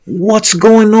What's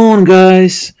going on,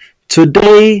 guys?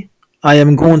 Today, I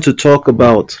am going to talk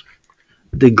about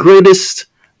the greatest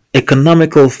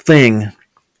economical thing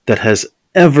that has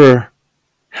ever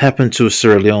happened to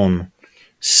Sierra Leone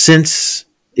since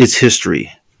its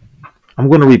history. I'm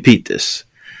going to repeat this.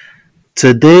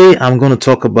 Today, I'm going to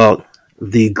talk about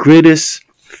the greatest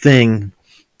thing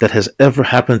that has ever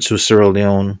happened to Sierra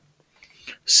Leone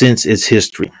since its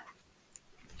history.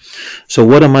 So,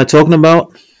 what am I talking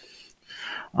about?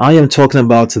 I am talking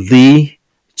about the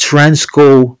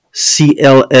Transco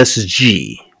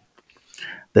CLSG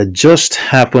that just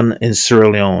happened in Sierra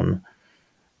Leone,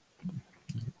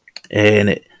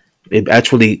 and it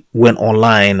actually went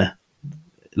online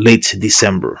late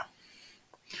December.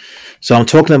 So I'm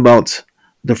talking about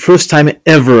the first time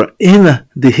ever in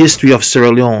the history of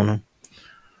Sierra Leone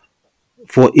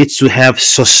for it to have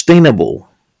sustainable,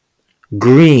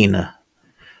 green,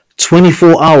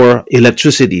 24-hour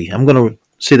electricity. I'm going to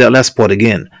say that last part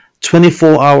again.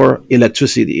 24-hour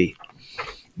electricity.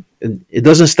 It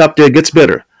doesn't stop there, it gets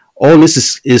better. All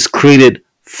this is created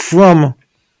from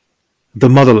the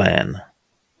motherland.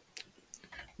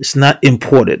 It's not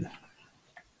imported.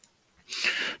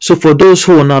 So, for those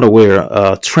who are not aware,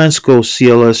 Transco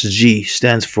CLSG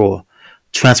stands for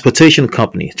Transportation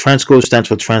Company. Transco stands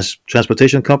for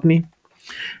Transportation Company.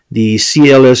 The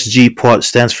CLSG part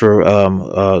stands for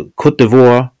Cote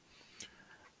d'Ivoire,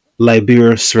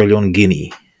 Liberia, Sierra Leone,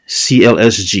 Guinea.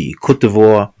 CLSG, Cote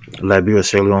d'Ivoire, Liberia,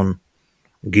 Sierra Leone,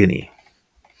 Guinea.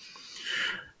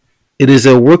 It is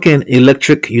a working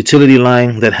electric utility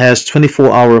line that has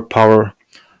 24-hour power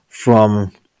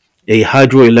from a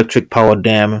hydroelectric power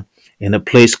dam in a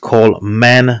place called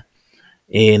Man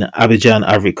in Abidjan,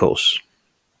 Ivory Coast.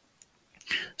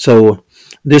 So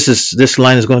this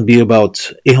line is going to be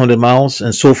about 800 miles,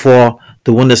 and so far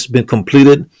the one that's been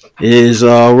completed is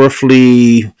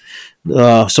roughly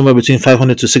somewhere between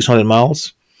 500 to 600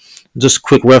 miles. Just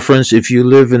quick reference: if you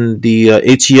live in the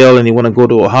ATL and you want to go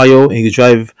to Ohio and you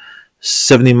drive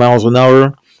 70 miles an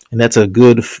hour, and that's a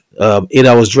good 8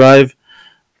 hours drive,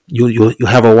 you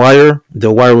have a wire.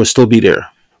 The wire will still be there.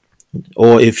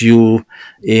 Or if you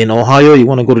in Ohio, you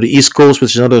want to go to the East Coast,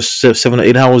 which is another 7 or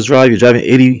 8 hours drive. You're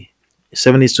driving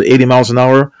 70s to 80 miles an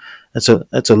hour. That's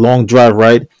a long drive,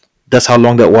 right? That's how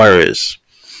long that wire is.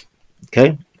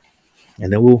 Okay,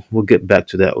 and then we'll get back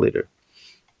to that later.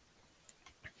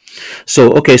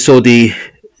 So okay, so the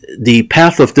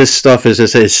path of this stuff is,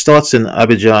 as I say, it starts in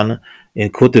Abidjan in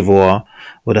Cote d'Ivoire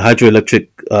with a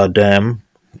hydroelectric dam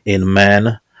in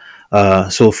Man.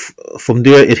 From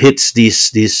there, it hits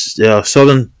these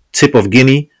southern tip of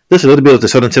Guinea. There's a little bit of the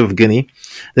southern tip of Guinea.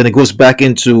 Then it goes back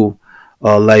into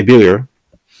Liberia,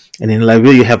 and in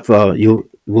Liberia you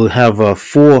will have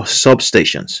four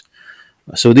substations.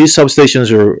 So these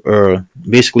substations are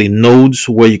basically nodes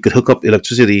where you could hook up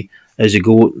electricity as you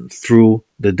go through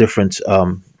the different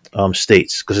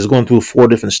states, because it's going through four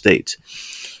different states.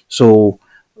 So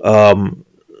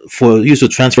for you to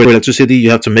transfer electricity, you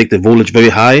have to make the voltage very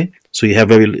high, so you have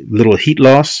very little heat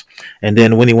loss. And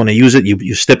then when you want to use it,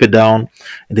 you step it down,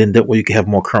 and then that way you can have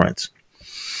more current.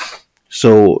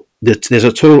 So there's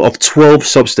a total of 12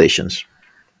 substations.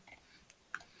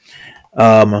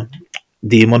 Um,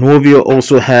 the Monrovia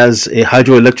also has a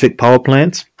hydroelectric power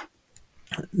plant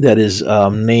that is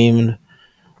named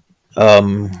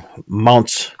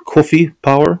Mount Coffee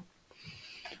Power,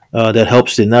 that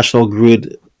helps the national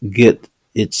grid get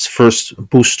its first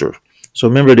booster. So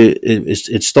remember,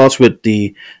 it starts with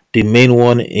the main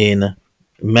one in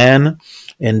Man,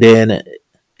 and then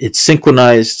it's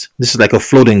synchronized. This is like a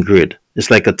floating grid. It's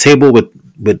like a table with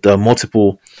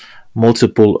multiple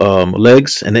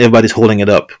legs, and everybody's holding it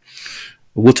up.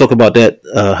 We'll talk about that,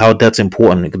 how that's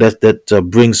important. That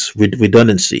brings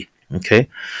redundancy. Okay,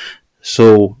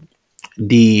 so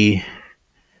the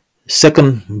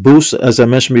second boost, as I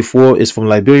mentioned before, is from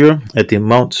Liberia at the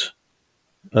Mount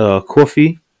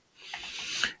Coffee,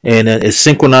 and it's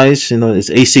synchronized. It's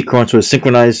AC current, so it's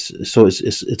synchronized, so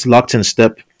it's locked in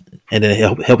step, and then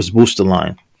it helps boost the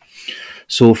line.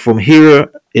 So from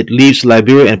here, it leaves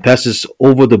Liberia and passes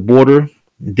over the border,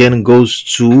 then goes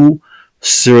to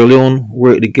Sierra Leone,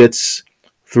 where it gets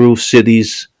through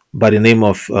cities by the name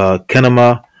of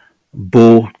Kenema,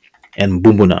 Bo, and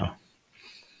Bumbuna.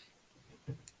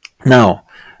 Now,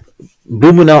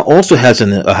 Blumenau also has a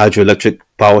hydroelectric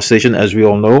power station, as we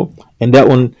all know, and that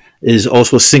one is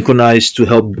also synchronized to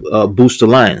help boost the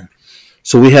line.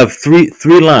 So we have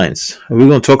three lines, and we're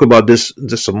going to talk about this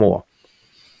just some more.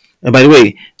 And by the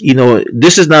way,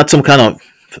 this is not some kind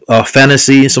of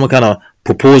fantasy, some kind of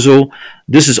proposal.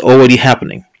 This is already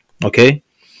happening. Okay,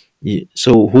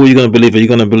 so who are you going to believe? Are you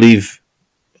going to believe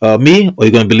me, or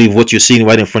you're going to believe what you're seeing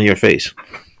right in front of your face.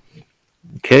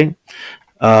 Okay.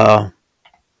 Uh,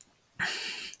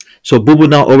 so Bubu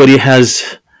now already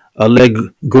has a leg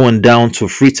going down to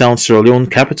Freetown, Sierra Leone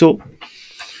capital.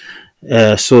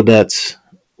 So that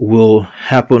will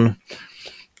happen.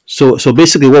 So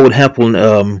basically, what would happen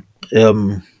um,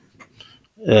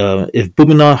 if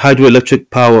Bumina hydroelectric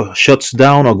power shuts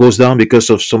down or goes down because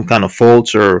of some kind of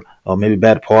faults or maybe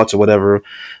bad parts or whatever,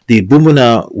 the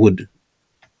Bumina would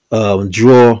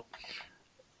draw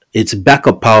its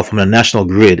backup power from the national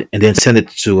grid and then send it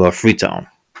to Freetown.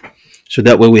 So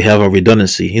that way we have a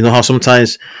redundancy. You know how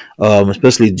sometimes,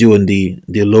 especially during the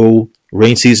low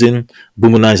rain season,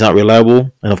 Boomerang is not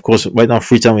reliable, and of course, right now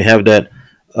Freetown we have that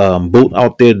boat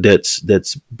out there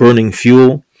that's burning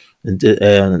fuel, and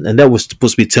that was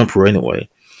supposed to be temporary anyway.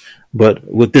 But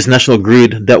with this national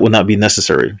grid, that will not be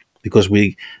necessary because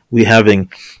we having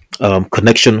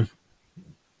connection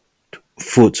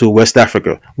to West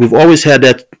Africa. We've always had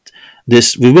that.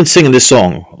 This we've been singing this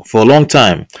song for a long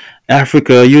time.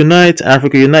 Africa unite,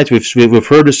 Africa unite. We've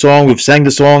heard the song, we've sang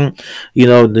the song. You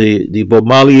know the Bob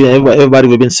Marley, everybody.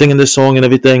 We've been singing this song and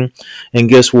everything. And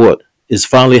guess what? It's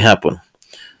finally happened.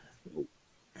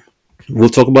 We'll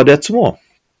talk about that tomorrow.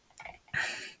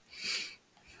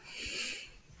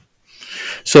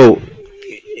 So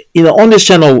on this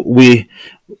channel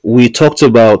we talked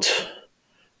about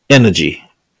energy,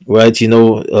 right?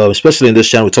 Especially in this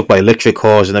channel, we talk about electric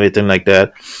cars and everything like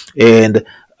that. And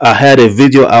I had a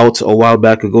video out a while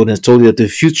back ago that told you that the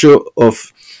future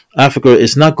of Africa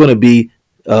is not going to be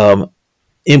um,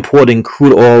 importing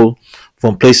crude oil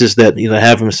from places that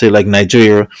have them say like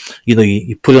Nigeria.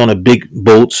 You put it on a big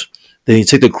boat, then you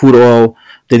take the crude oil,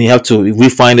 then you have to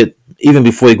refine it even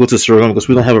before you go to Sierra Leone because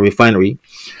we don't have a refinery.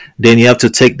 Then you have to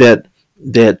take that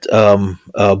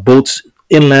boat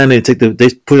inland and they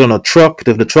put it on a truck.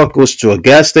 Then the truck goes to a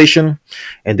gas station,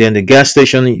 and then the gas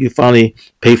station you finally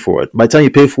pay for it. By the time you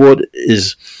pay for it,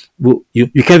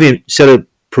 you can't even sell it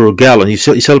per gallon. You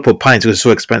sell it per pint because it's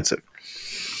so expensive.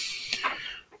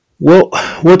 Well,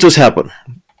 what just happened?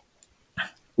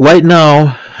 Right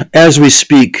now, as we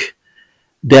speak,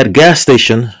 that gas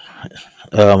station,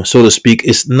 so to speak,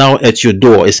 is now at your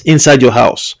door. It's inside your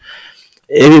house.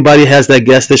 Everybody has that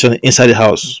gas station inside the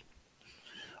house.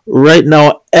 Right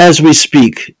now, as we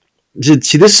speak,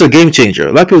 see, this is a game changer.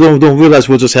 A lot of people don't realize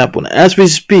what just happened. As we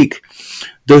speak,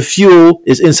 the fuel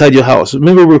is inside your house.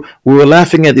 Remember, we were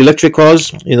laughing at electric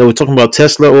cars. We're talking about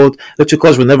Tesla. Or electric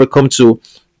cars will never come to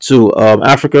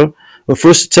Africa. But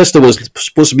first, Tesla was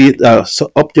supposed to be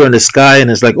up there in the sky,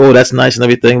 and it's like, oh, that's nice and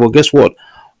everything. Well, guess what?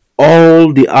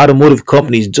 All the automotive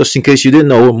companies, just in case you didn't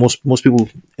know, most people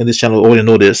in this channel already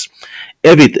know this.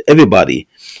 Everybody,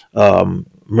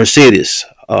 Mercedes,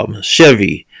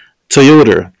 Chevy,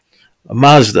 Toyota,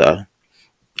 Mazda,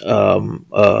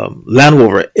 Land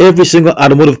Rover, every single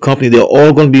automotive company, they're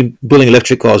all going to be building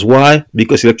electric cars. Why?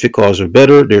 Because electric cars are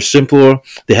better, they're simpler,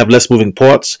 they have less moving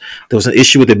parts. There was an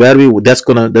issue with the battery that's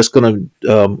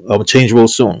gonna change real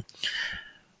soon.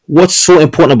 What's so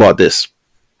important about this?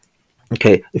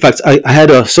 Okay, in fact, I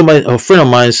had a friend of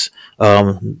mine's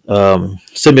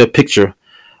sent me a picture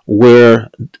where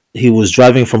he was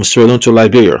driving from Sierra Leone to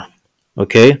Liberia.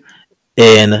 Okay,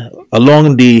 and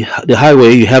along the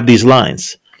highway you have these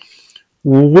lines.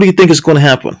 What do you think is going to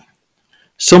happen?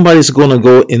 Somebody's going to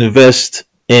go invest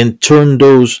and turn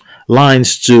those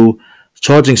lines to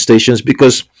charging stations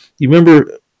because you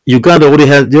remember Uganda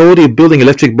they're already building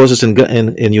electric buses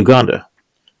in Uganda.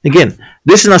 Again,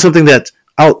 this is not something that's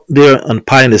out there on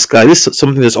pie in the sky. This is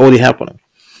something that's already happening.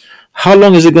 How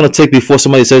long is it going to take before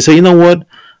somebody says, "Hey, you know what?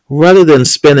 Rather than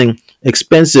spending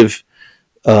expensive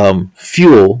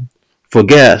fuel for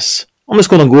gas, I'm just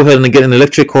going to go ahead and get an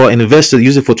electric car and invest it,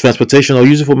 use it for transportation, or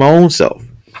use it for my own self."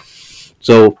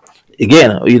 So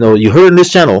again, you heard in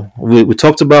this channel, we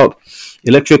talked about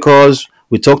electric cars.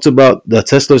 We talked about the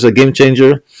Tesla is a game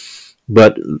changer,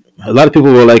 but a lot of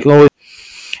people were like, "Oh,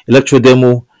 electro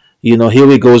demo, here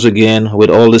he goes again with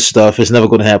all this stuff. It's never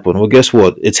going to happen." Well, guess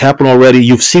what? It's happened already.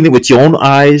 You've seen it with your own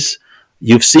eyes.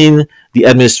 You've seen the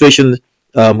administration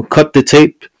cut the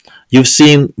tape. You've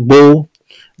seen Bull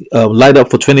light up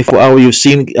for 24 hours. You've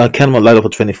seen Canada light up for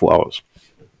 24 hours.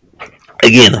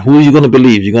 Again, who are you going to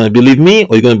believe? You're going to believe me,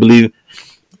 or you're going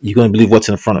to believe what's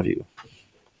in front of you?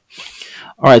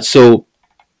 All right. So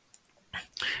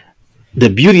the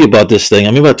beauty about this thing, I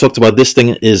remember I talked about this thing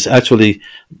is actually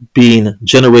being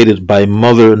generated by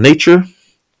Mother Nature.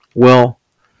 Well,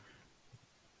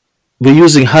 we're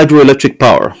using hydroelectric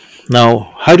power.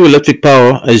 Now, hydroelectric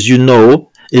power, as you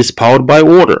know, is powered by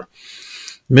water.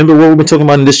 Remember what we've been talking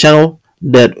about in this channel?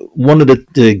 that one of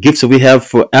the gifts that we have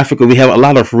for Africa, we have a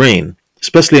lot of rain,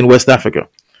 especially in West Africa.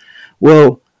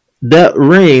 Well, that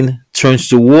rain turns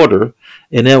to water,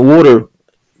 and that water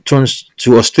turns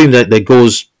to a stream that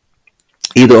goes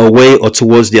either away or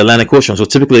towards the Atlantic Ocean. So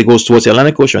typically it goes towards the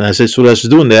Atlantic Ocean. As so as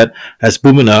doing that, as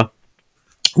booming up,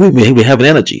 we have an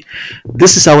energy.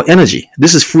 This is our energy.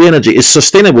 This is free energy. It's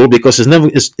sustainable because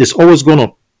it's always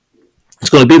gonna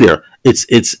be there.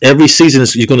 It's every season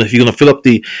is, you're gonna fill up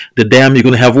the dam. You're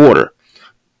gonna have water.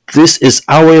 This is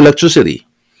our electricity.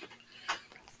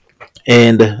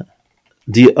 And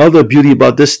the other beauty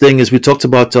about this thing is we talked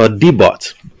about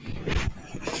debot.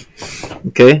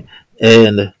 Okay,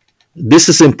 and this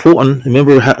is important.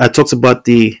 Remember, I talked about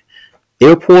the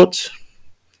airport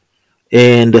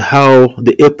and how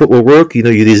the airport will work. You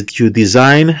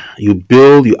design, you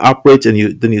build, you operate, and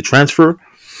you transfer.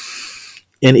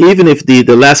 And even if the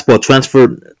last part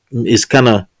transfer is kind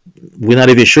of, we're not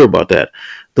even sure about that.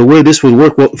 The way this would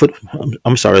work, well,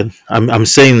 I'm sorry, I'm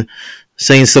saying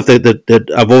stuff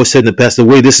that I've always said in the past. The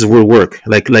way this is will work,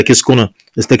 like it's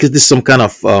like this is some kind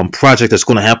of project that's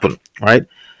gonna happen, right?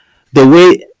 The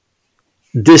way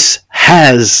this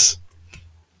has,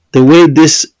 the way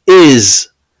this is,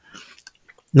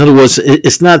 in other words,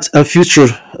 it's not a future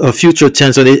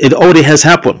tense, and it already has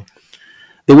happened.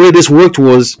 The way this worked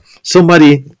was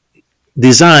somebody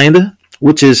designed,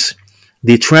 which is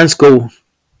the Transco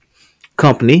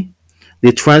company,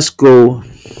 the Transco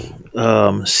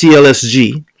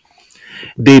CLSG.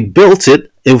 They built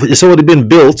it. It's already been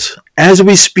built as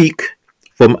we speak,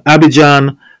 from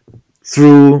Abidjan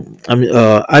through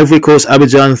Ivory Coast,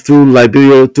 Abidjan through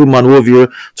Liberia, through Monrovia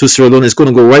to Sierra Leone. It's going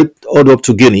to go right all the way up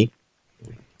to Guinea.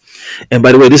 And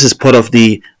by the way, this is part of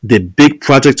the big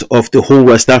project of the whole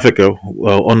West Africa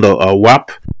on the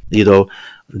WAP, you know,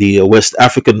 the West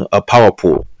African Power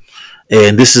Pool.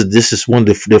 And this is one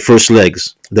of the first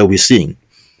legs that we're seeing.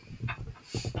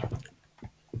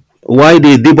 Why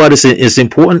the debate is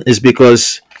important is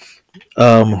because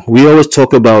we always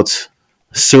talk about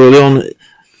Sierra Leone.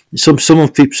 Some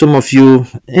of you,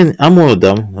 and I'm one of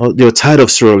them. They're tired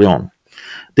of Sierra Leone.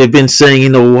 They've been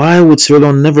saying, why would Sierra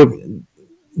Leone never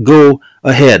go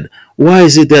ahead? Why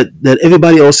is it that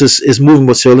everybody else is moving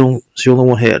but Sierra Leone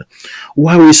ahead?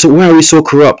 Why are we so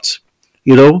corrupt?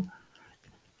 You know,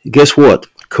 guess what?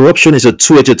 Corruption is a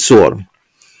two-edged sword.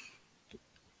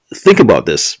 Think about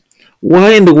this.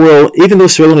 Why in the world, even though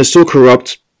Sierra Leone is so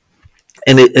corrupt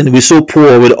and we're so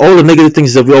poor with all the negative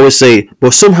things that we always say,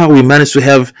 but somehow we manage to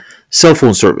have cell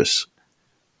phone service?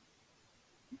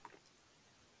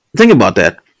 Think about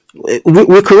that.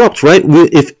 We're corrupt, right?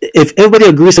 If everybody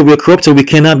agrees that we're corrupt and we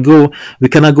cannot go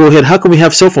ahead, how can we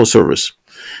have cell phone service?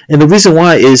 And the reason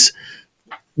why is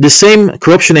the same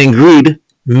corruption and greed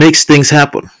makes things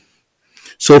happen.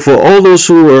 So for all those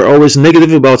who are always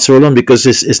negative about Sierra Leone because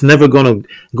it's never going to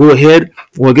go ahead,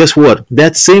 well, guess what?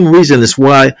 That same reason is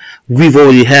why we've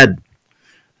already had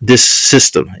this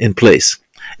system in place.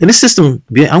 And this system,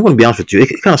 I'm going to be honest with you,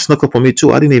 it kind of snuck up on me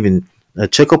too. I didn't even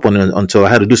check up on it until I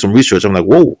had to do some research. I'm like,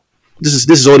 whoa, this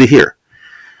is already here.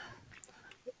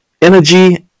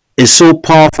 Energy is so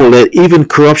powerful that even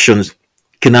corruption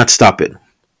cannot stop it.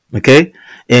 Okay,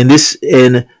 and this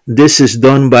is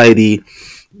done by the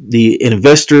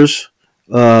investors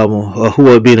who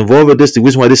are being involved with this. The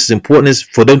reason why this is important is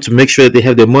for them to make sure that they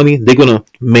have their money. They're going to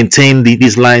maintain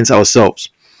these lines ourselves.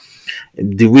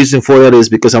 The reason for that is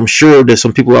because I'm sure there's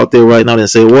some people out there right now that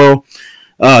say, well,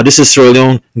 this is Sierra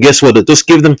Leone. Guess what? Just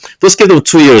give them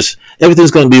 2 years.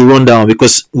 Everything's going to be run down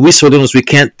because we Sierra Leoneans, we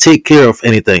can't take care of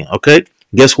anything. Okay?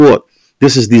 Guess what?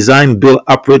 This is design, build,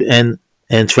 operate,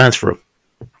 and transfer.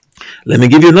 Let me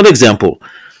give you another example.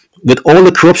 With all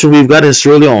the corruption we've got in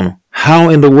Sierra Leone, how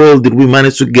in the world did we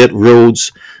manage to get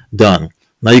roads done?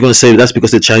 Now you're going to say that's because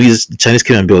the Chinese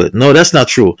came and built it. No, that's not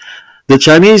true. The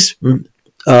Chinese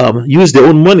use their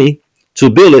own money to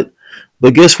build it,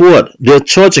 but guess what? They're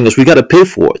charging us. We got to pay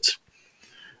for it,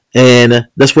 and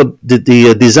that's what the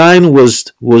design was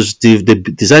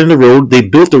the designing the road. They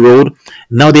built the road.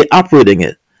 Now they're operating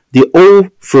it. The O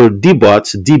for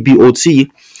DBOT, DBOT.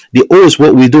 The O is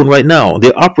what we're doing right now.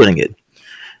 They're operating it.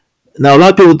 Now a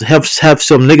lot of people have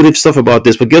some negative stuff about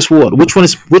this, but guess what? Which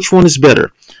one is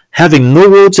better? Having no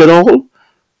roads at all,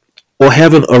 or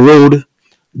having a road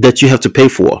that you have to pay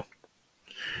for?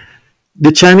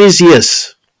 The Chinese,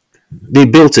 yes, they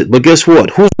built it, but guess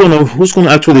what? Who's gonna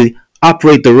actually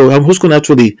operate the road? Who's gonna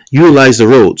actually utilize the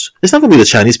roads? It's not gonna be the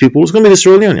Chinese people. It's gonna be the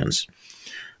Sierra Leoneans.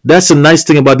 That's the nice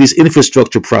thing about these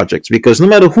infrastructure projects, because no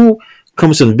matter who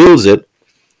comes and builds it,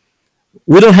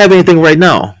 we don't have anything right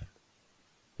now.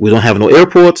 We don't have no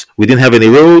airports. We didn't have any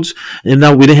roads, and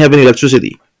now we didn't have any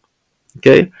electricity.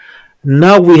 Okay.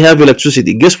 Now we have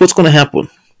electricity. Guess what's going to happen?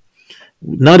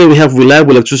 Now that we have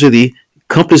reliable electricity,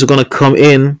 companies are going to come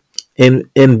in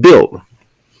and build.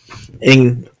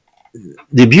 And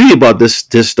the beauty about this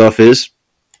stuff is,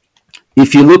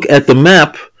 if you look at the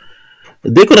map,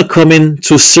 they're going to come in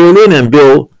to Sierra Leone and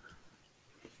build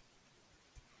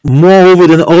more over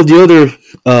than all the other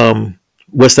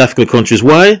West African countries.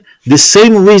 Why? The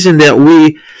same reason that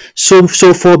we so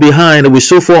far behind and we're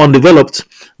so far undeveloped.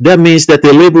 That means that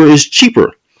their labor is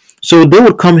cheaper. So they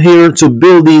would come here to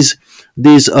build these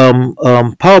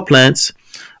power plants.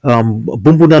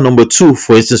 Bumbuna number two,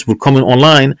 for instance, would come in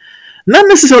online. Not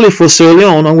necessarily for Sierra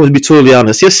Leone. I'm going to be totally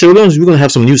honest. Yes, Sierra Leone, we're going to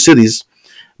have some new cities,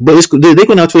 but they're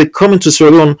going to actually come into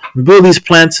Sierra Leone, build these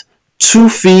plants to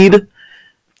feed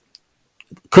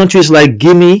countries like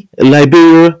Guinea,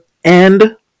 Liberia,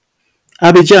 and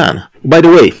Abidjan. By the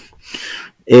way,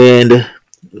 and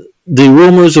the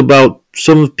rumors about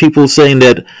some people saying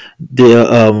that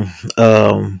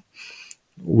the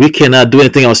we cannot do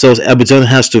anything ourselves. Abidjan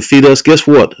has to feed us. Guess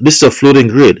what? This is a floating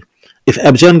grid. If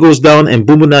Abidjan goes down and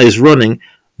Bumbuna is running,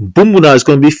 Bumbuna is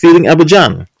going to be feeding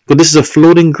Abidjan. But this is a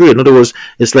floating grid. In other words,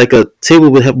 it's like a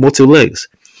table with have multiple legs.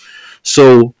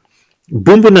 So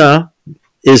Bumbuna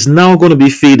is now going to be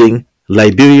feeding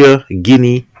Liberia,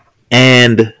 Guinea,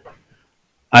 and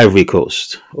Ivory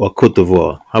Coast or Cote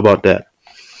d'Ivoire. How about that?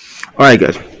 All right,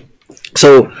 guys.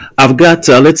 So I've got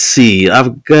let's see,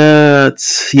 I've got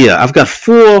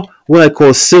four what I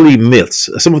call silly myths.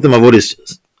 Some of them I've already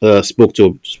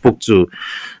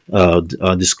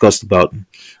discussed about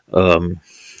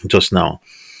just now.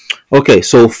 Okay,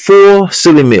 so four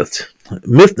silly myths,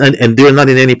 and they're not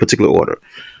in any particular order.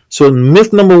 So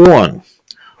myth number one: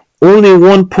 only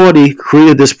one party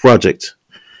created this project.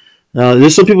 Now,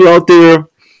 there's some people out there,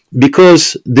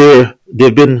 because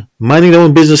they've been minding their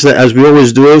own business, as we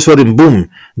always do. All of a sudden, boom!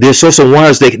 They saw some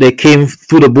wires that came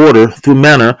through the border through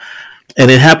Manor,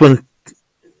 and it happened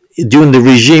during the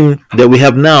regime that we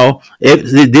have now.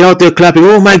 They're out there clapping.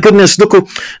 Oh my goodness! Look,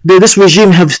 this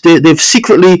regime they've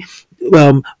secretly.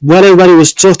 While everybody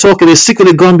was talking, they've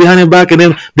secretly gone behind their back, and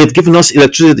then they've given us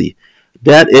electricity.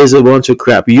 That is a bunch of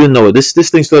crap. You know, this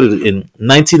thing started in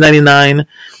 1999,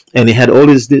 and it had all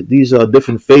these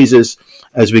different phases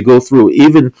as we go through.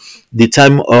 Even the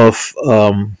time of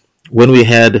when we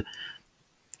had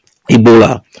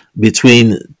Ebola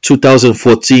between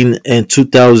 2014 and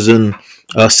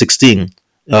 2016.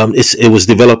 It was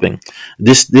developing.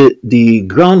 The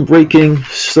groundbreaking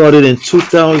started in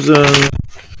 2000.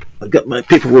 I got my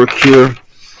paperwork here.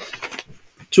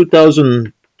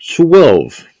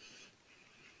 2012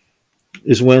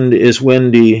 is when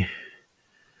the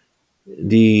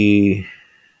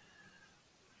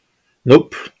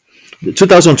nope.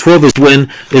 2012 is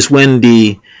when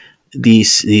the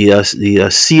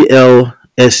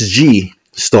CLSG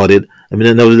started. I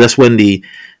mean, that's when the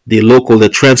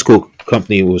Transco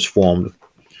company was formed.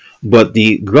 But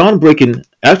the groundbreaking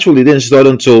actually didn't start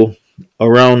until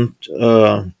around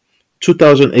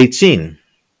 2018.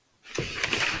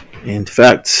 In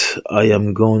fact, I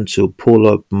am going to pull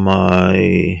up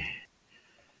my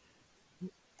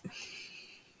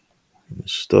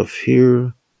stuff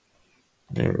here.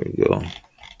 There we go.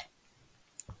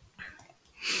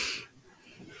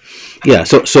 Yeah,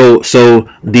 so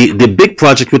the big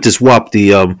project with this WAP,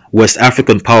 the West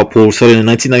African Power Pole, started in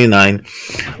 1999,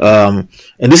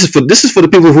 and this is for the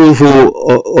people who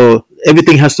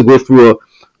everything has to go through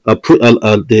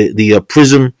the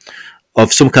prism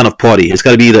of some kind of party. It's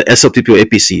got to be the SLPP or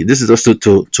APC. This is just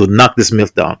to knock this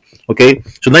myth down. Okay,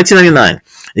 so 1999,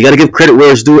 you got to give credit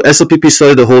where it's due. SLPP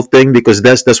started the whole thing because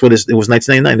that's what it was.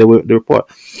 1999. They were part.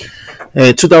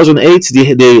 In 2008,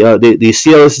 the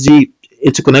CLSG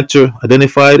interconnector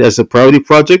identified as a priority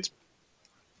project.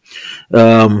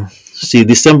 See,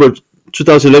 December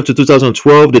 2011 to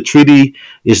 2012, the treaty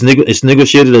is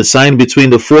negotiated and signed between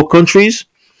the four countries.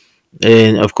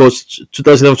 And of course,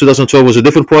 2011 2012 was a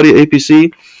different party,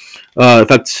 APC. In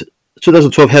fact,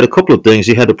 2012 had a couple of things.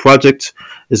 You had the project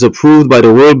is approved by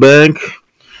the World Bank.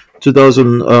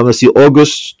 2000, let's see,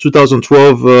 August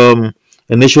 2012,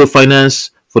 initial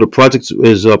finance for the project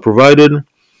is provided.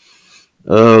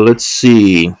 Let's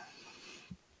see,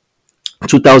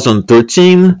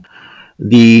 2013,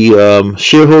 the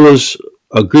shareholders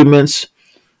agreements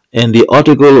and the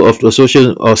article of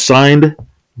association are signed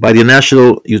by the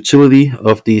national utility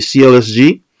of the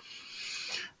CLSG.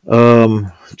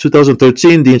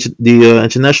 2013, the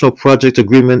international project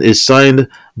agreement is signed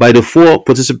by the four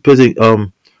participating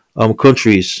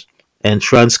countries and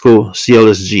Transco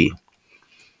CLSG.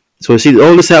 So you see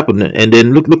all this happened, and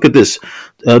then look at this.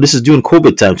 This is during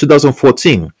COVID time,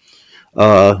 2014.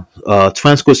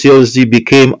 Transco CLSG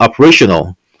became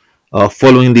operational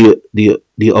following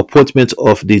the appointment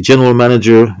of the general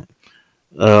manager.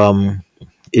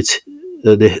 It's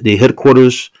the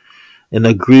headquarters and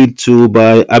agreed to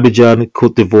by Abidjan,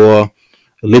 Cote d'Ivoire,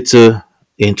 later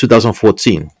in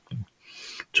 2014.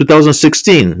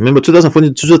 2016. Remember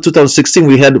 2014, 2016.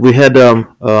 We had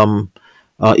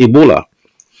Ebola.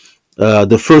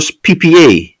 The first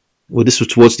PPA. Well, this was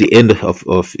towards the end of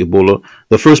Ebola.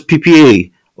 The first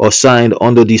PPA was signed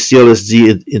under the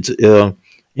CLSG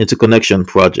interconnection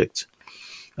project.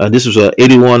 This was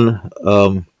 81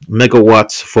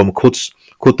 megawatts from Cote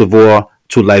d'Ivoire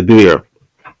to Liberia,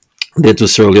 then to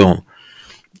Sierra Leone,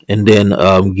 and then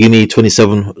Guinea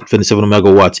 27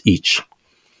 megawatts each.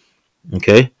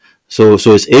 Okay, so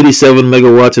it's 87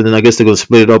 megawatts, and then I guess they're going to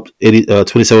split it up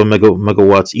 27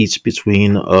 megawatts each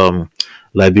between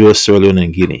Liberia, Sierra Leone,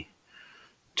 and Guinea.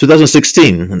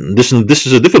 2016. This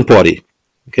is a different party.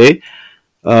 Okay,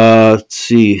 let's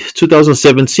see.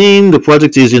 2017, the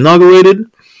project is inaugurated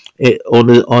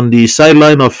on the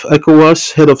sideline of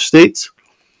ECOWAS head of state.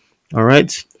 All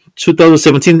right,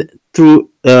 2017 through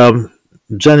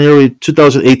January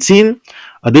 2018,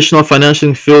 additional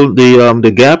financing filled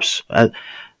the gaps. At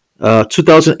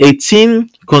 2018,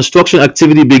 construction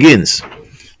activity begins.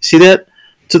 See that?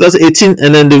 2018,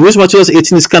 and then the reason why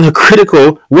 2018 is kind of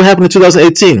critical. What happened in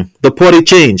 2018? The party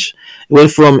changed. It went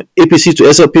from APC to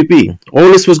SLPP. All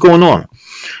this was going on,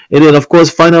 and then of course,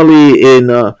 finally in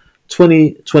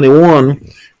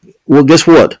 2021, well, guess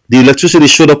what? The electricity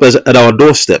showed up at our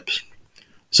doorstep.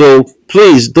 So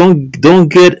please don't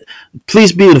get.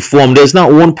 Please be informed. There's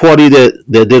not one party that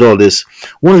did all this.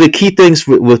 One of the key things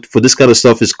for this kind of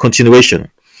stuff is continuation.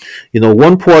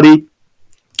 One party,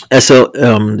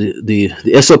 the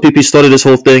SLPP started this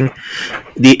whole thing.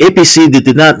 The APC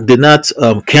did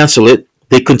not cancel it.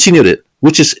 They continued it,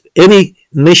 which is any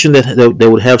nation that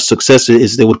would have success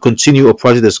is they would continue a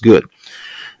project that's good.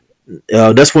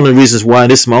 That's one of the reasons why.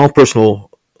 And this is my own personal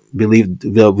belief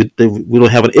that we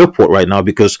don't have an airport right now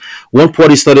because one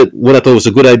party started what I thought was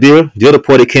a good idea. The other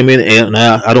party came in and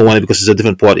I don't want it because it's a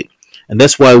different party. And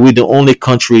that's why we're the only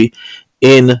country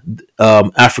in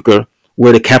Africa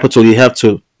where the capital you have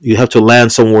to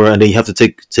land somewhere and then you have to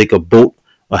take a boat,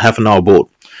 a half an hour boat.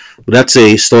 But that's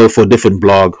a story for a different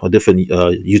blog or different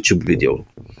YouTube video.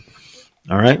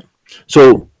 All right.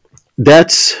 So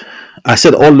I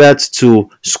said all that to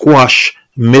squash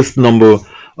myth number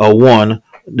one.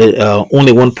 That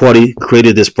only one party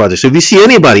created this project. So if you see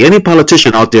any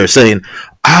politician out there saying,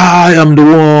 I am the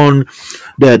one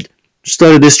that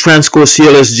started this Transco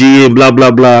CLSG and blah,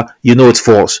 blah, blah, it's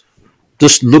false.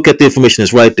 Just look at the information.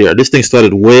 It's right there. This thing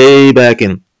started way back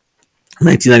in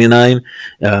 1999.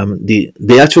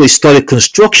 They actually started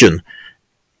construction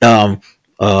in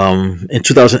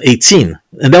 2018.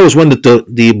 And that was when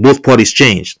the both parties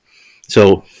changed.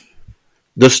 So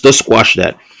just squash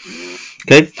that.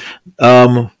 Okay.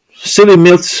 Silly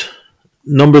myths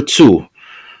number 2.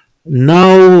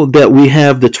 Now that we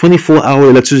have 24-hour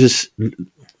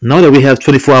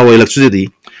electricity,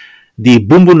 the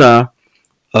Bumbuna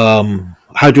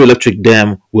hydroelectric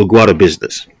dam will go out of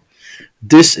business.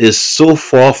 This is so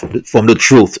far from the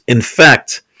truth. In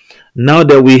fact, now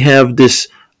that we have this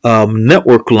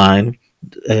network line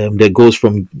that goes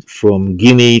from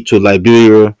Guinea to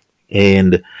Liberia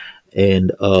and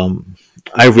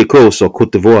Ivory Coast or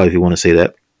Cote d'Ivoire, if you want to say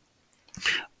that,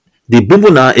 the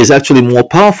Bumbuna is actually more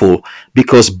powerful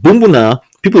because Bumbuna,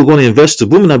 people are going to invest to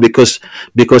Bumbuna because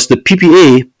the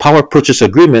PPA power purchase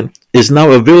agreement is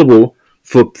now available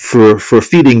for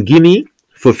feeding Guinea,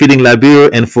 for feeding Liberia,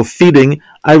 and for feeding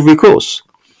Ivory Coast.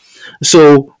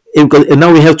 So and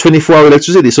now we have 24-hour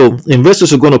electricity. So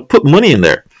investors are going to put money in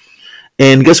there.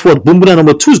 And guess what? Bumbuna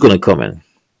number 2 is going to come in.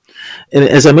 And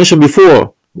as I mentioned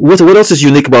before, what else is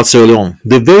unique about Sierra Leone?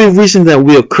 The very reason that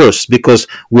we are cursed because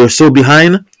we're so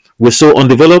behind, we're so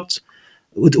undeveloped,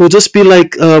 it will just be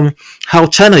like how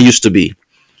China used to be,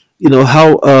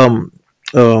 how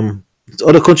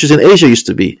other countries in Asia used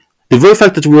to be. The very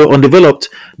fact that we're undeveloped,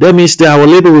 that means that our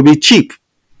labor will be cheap.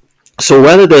 So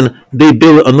rather than they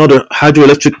build another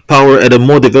hydroelectric power at a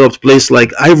more developed place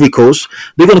like Ivory Coast,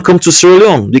 they're going to come to Sierra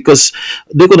Leone because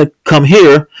they're going to come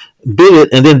here, build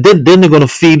it, and then they're going to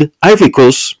feed Ivory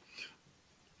Coast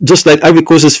just like Ivory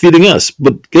Coast is feeding us.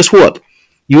 But guess what?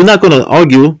 You're not going to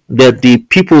argue that the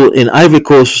people in Ivory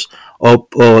Coast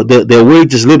their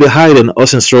wage is a little bit higher than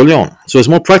us in Sierra Leone. So it's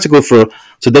more practical for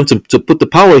them to put the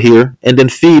power here and then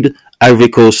feed Ivory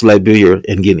Coast, Liberia,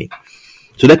 and Guinea.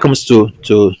 So that comes to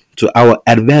our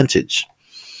advantage.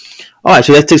 All right,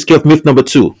 so that takes care of myth number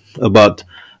 2 about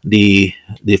the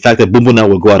the fact that Boom Boom now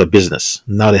will go out of business.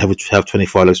 Now they have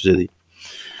 24 electricity.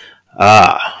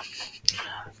 Ah,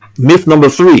 myth number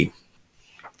three.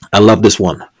 I love this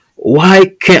one.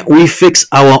 Why can't we fix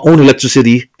our own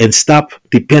electricity and stop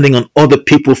depending on other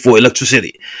people for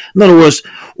electricity? In other words,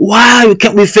 why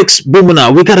can't we fix Boom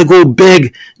now? We gotta go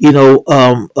beg,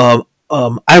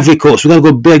 Ivory Coast. We gotta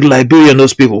go beg Liberia and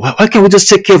those people. Why can't we just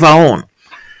take care of our own?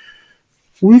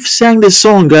 We've sang this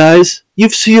song, guys.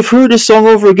 You've heard this song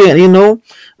over again.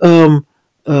 Um,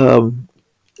 um,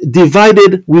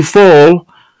 divided we fall,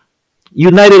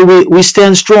 united we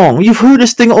stand strong. You've heard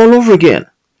this thing all over again.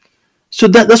 So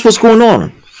that's what's going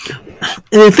on.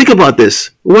 And then think about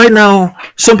this. Right now,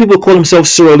 some people call themselves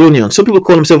Sierra Leoneans. Some people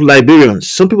call themselves Liberians.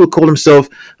 Some people call themselves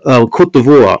Cote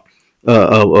d'Ivoire.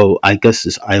 I guess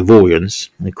it's Ivorians.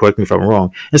 Correct me if I'm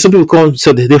wrong. And some people call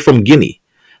themselves they're from Guinea.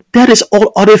 That is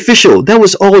all artificial. That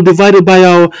was all divided by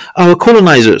our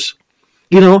colonizers.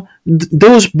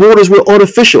 Those borders were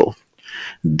artificial.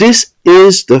 This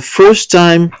is the first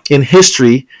time in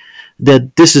history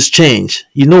that this has changed.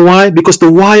 You know why? Because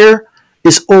the wire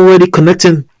is already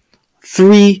connecting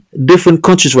three different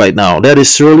countries right now. That is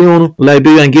Sierra Leone,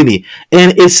 Liberia, and Guinea,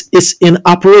 and it's in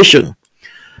operation.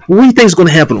 What do you think is going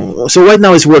to happen? So right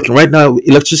now it's working. Right now,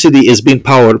 electricity is being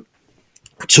powered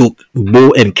to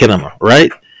Bo and Kenema,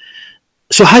 right?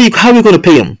 So how are you going to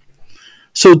pay them?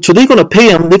 So they're going to pay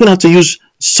them. They're going to have to use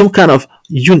some kind of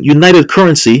united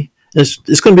currency.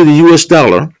 It's going to be the U.S.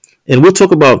 dollar, and we'll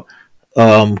talk about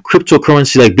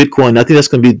cryptocurrency like Bitcoin. I think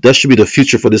that should be the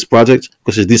future for this project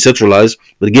because it's decentralized.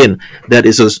 But again, that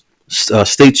is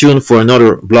stay tuned for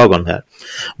another blog on that.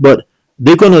 But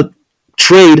they're going to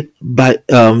trade by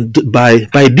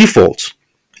default,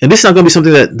 and this is not going to be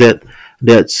something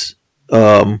that's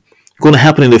going to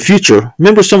happen in the future.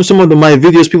 Remember some of my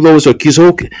videos, people always accuse,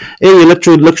 okay, hey,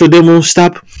 electro demo,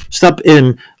 stop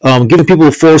giving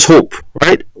people false hope,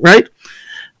 right.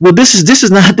 Well, this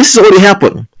is already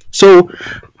happened. So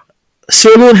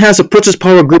Sierra Leone has a purchase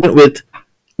power agreement with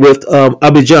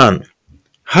Abidjan.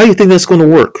 How do you think that's going to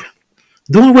work?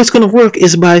 The only way it's going to work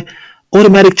is by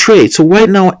automatic trade. So right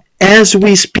now, as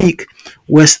we speak,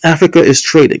 West Africa is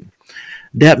trading.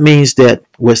 That means that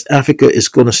West Africa is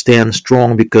going to stand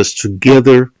strong because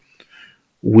together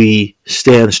we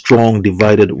stand strong,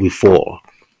 divided we fall.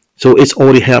 So it's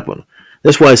already happened.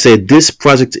 That's why I say this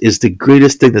project is the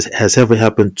greatest thing that has ever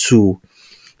happened to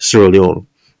Sierra Leone.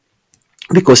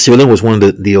 Because Sierra Leone was one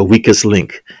of the weakest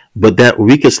link. But that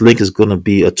weakest link is going to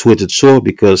be a two-edged sword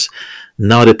because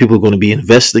now that people are going to be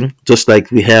investing, just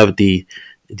like we have the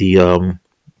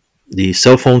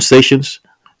cell phone stations,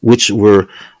 which were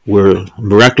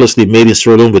miraculously made in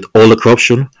Sierra Leone with all the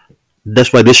corruption.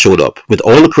 That's why this showed up with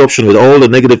all the corruption, with all the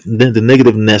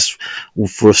negativeness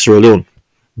for Sierra Leone.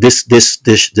 This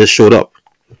showed up.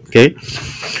 Okay.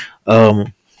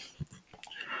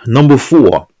 Number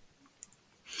 4.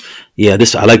 Yeah,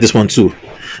 I like this one too.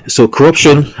 So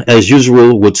corruption, as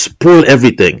usual, would spoil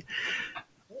everything.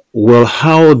 Well,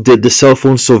 how did the cell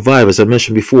phone survive? As I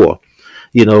mentioned before,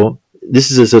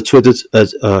 this is a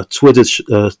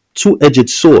two-edged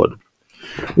sword.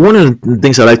 One of the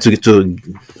things I like to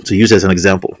use as an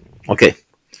example. Okay,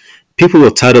 people are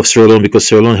tired of Sierra Leone because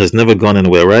Sierra Leone has never gone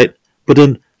anywhere, right? But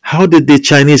then, how did the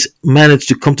Chinese manage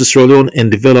to come to Sierra Leone and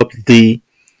develop the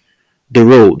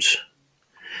roads?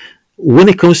 When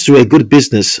it comes to a good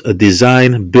business, a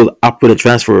design, build, operate, and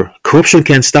transfer, corruption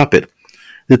can't stop it.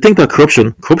 The thing about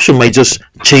corruption might just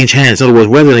change hands. In other words,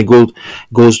 rather than it go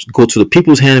to the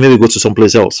people's hand, maybe go to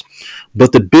someplace else.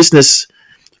 But the business,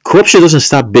 corruption doesn't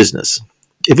stop business.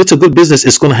 If it's a good business,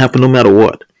 it's going to happen no matter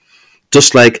what.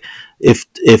 Just like if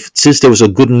since there was a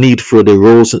good need for the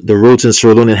roads in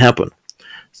Sierra Leone, it happened.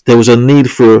 There was a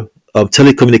need for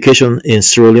telecommunication in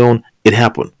Sierra Leone, it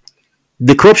happened.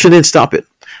 The corruption didn't stop it.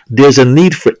 There's a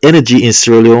need for energy in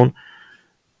Sierra Leone,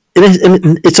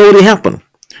 and it's already happened.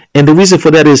 And the reason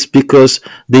for that is because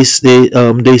they see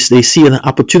an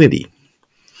opportunity.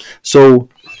 So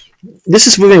this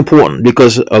is very important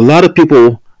because a lot of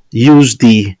people use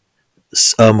the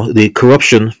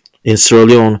corruption in Sierra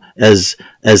Leone as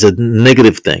a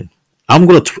negative thing. I'm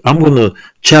gonna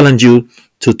challenge you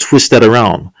to twist that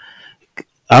around.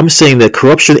 I'm saying that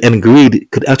corruption and greed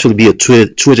could actually be a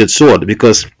two-edged sword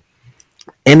because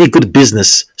any good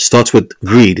business starts with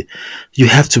greed. You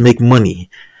have to make money.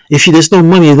 If there's no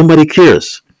money, nobody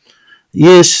cares.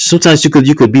 Yes, sometimes you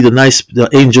could be the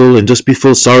angel and just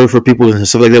feel sorry for people and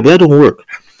stuff like that, but that don't work.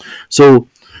 So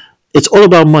it's all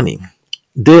about money.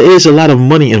 There is a lot of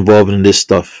money involved in this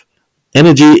stuff.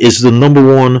 Energy is the number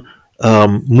one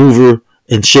mover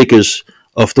and shakers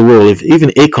of the world. If even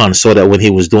Akon saw that when he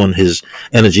was doing his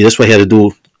energy, that's why he had to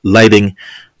do lighting,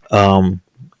 um,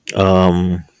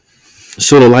 um,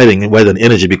 solar lighting rather than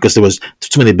energy because there was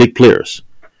too many big players.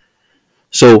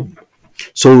 So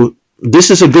so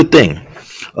this is a good thing.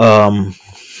 Um,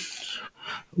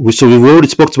 we already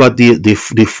spoke about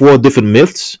the four different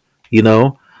myths. You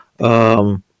know,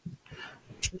 um,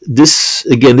 this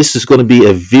again, this is going to be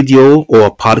a video or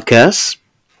a podcast,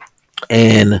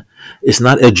 and it's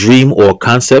not a dream or a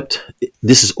concept.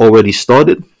 This is already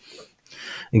started.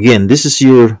 Again, this is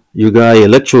your guy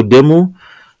Electro Demo.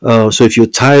 So if you're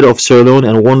tired of Sierra Leone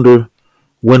and wonder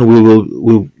when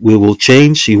we will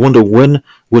change, you wonder when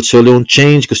will Sierra Leone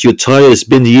change because you're tired. It's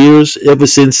been years ever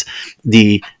since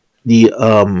the the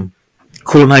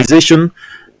colonization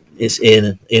is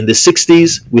in the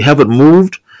 60s. We haven't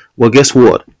moved. Well, guess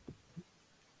what?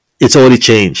 It's already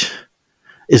changed.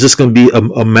 It's just going to be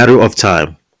a matter of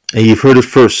time. And you've heard it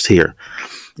first here.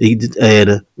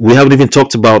 And we haven't even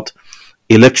talked about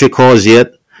electric cars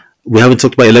yet. We haven't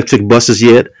talked about electric buses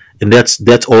yet. And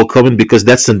that's all coming because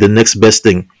that's the next best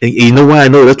thing. And you know why I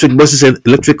know electric buses and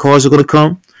electric cars are going to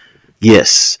come?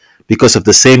 Yes, because of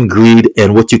the same greed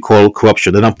and what you call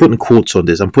corruption. And I'm putting quotes on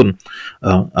this. I'm putting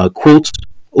quotes,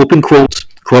 open quotes,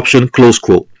 corruption, close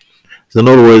quote. So in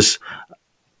other words,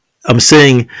 I'm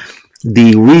saying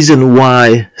the reason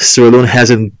why Sierra Leone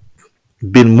hasn't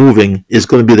been moving is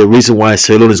going to be the reason why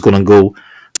Sierra Leone is going to go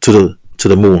to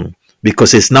the moon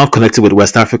because it's now connected with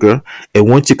West Africa, and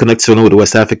once you connect Sierra Leone with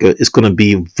West Africa, it's going to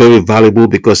be very valuable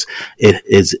because it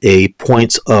is a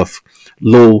point of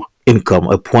low income,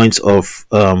 a point of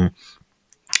low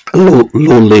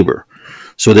labor.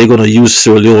 So they're going to use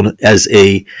Sierra Leone as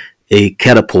a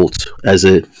catapult, as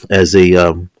a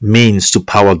means to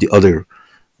power the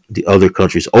other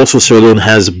countries. Also, Sierra Leone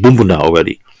has Bumbuna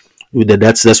already.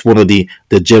 That's one of the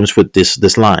gems with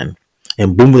this line.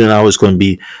 And Bumbuna is going to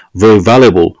be very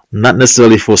valuable, not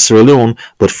necessarily for Sierra Leone,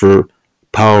 but for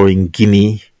powering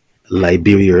Guinea,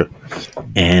 Liberia,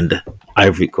 and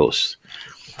Ivory Coast.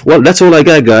 Well, that's all I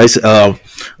got, guys.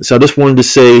 So I just wanted to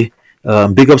say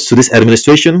big ups to this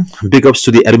administration, big ups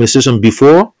to the administration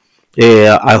before.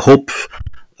 I hope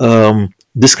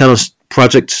this kind of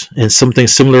project and something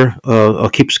similar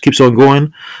keeps on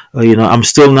going. I'm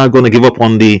still not going to give up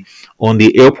on the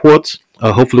airport.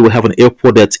 Hopefully, we'll have an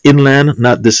airport that's inland,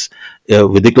 not this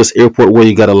ridiculous airport where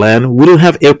you got to land. We don't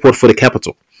have airport for the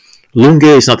capital. Lunge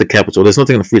is not the capital. There's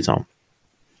nothing in Freetown.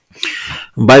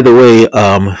 By the way,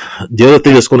 the other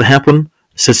thing that's going to happen,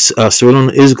 since Sierra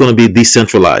Leone is going to be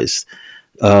decentralized,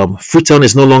 Freetown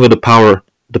is no longer the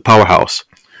powerhouse.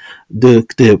 The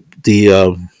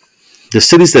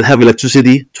cities that have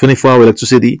electricity, 24-hour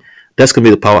electricity, that's going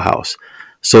to be the powerhouse.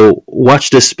 So watch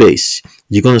this space.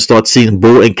 You're going to start seeing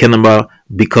Bo and Kenema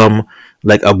become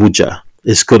like Abuja.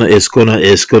 It's gonna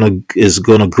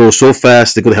grow so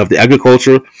fast. They're gonna have the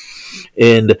agriculture,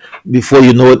 and before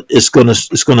you know it, it's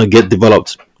gonna get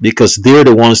developed because they're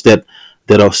the ones that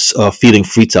are feeding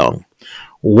Freetown.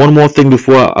 One more thing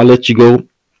before I let you go,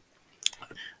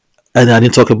 and I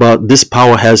didn't talk about this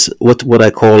power has what I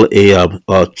call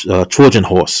a Trojan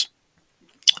horse.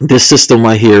 This system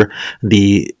right here,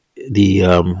 the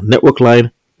network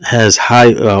line has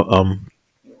high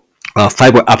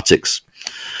fiber optics.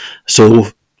 So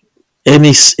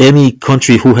any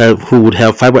country who would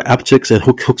have fiber optics and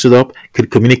hooks it up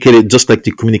could communicate it just like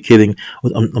you communicating.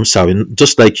 I'm sorry,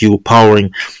 just like you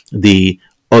powering the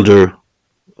other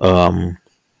um,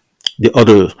 the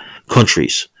other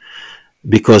countries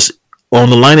because on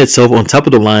the line itself, on top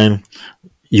of the line,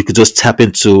 you could just tap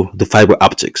into the fiber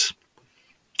optics.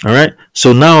 All right.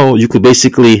 So now you could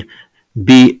basically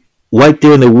be right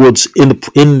there in the woods in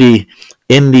the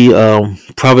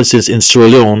provinces in Sierra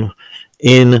Leone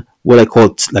in what I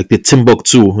call like the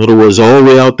Timbuktu. In other words, all the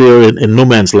way out there in no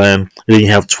man's land, and then you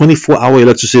have 24-hour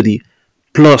electricity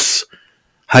plus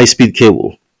high speed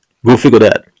cable. Go figure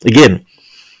that. Again,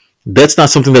 that's not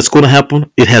something that's going to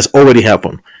happen. It has already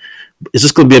happened. It's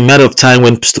just going to be a matter of time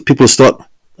when people start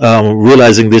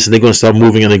realizing this and they're going to start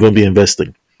moving and they're going to be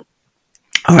investing.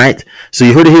 All right. So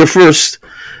you heard it here first.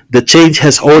 The change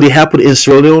has already happened in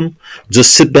Sierra Leone.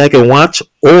 Just sit back and watch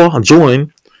or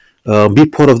join. Be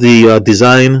part of the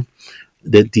design,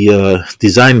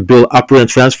 build, operate, and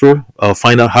transfer.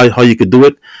 Find out how you could do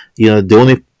it. The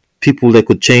only people that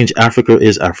could change Africa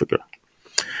is Africa.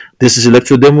 This is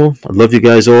Electro Demo. I love you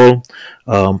guys all.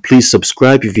 Please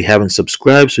subscribe if you haven't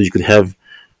subscribed so you could have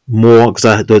more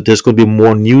because there's going to be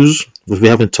more news. We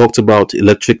haven't talked about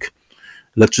electricity,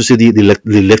 the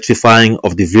electrifying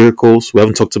of the vehicles. We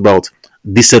haven't talked about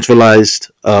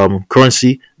decentralized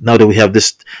currency. Now that we have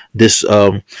this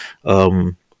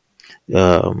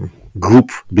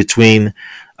group between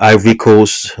Ivory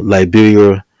Coast,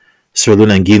 Liberia, Sierra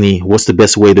Leone and Guinea, what's the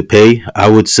best way to pay? I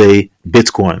would say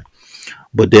Bitcoin.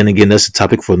 But then again, that's a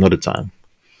topic for another time.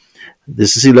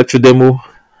 This is Electro Demo,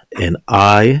 and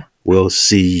I will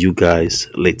see you guys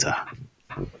later.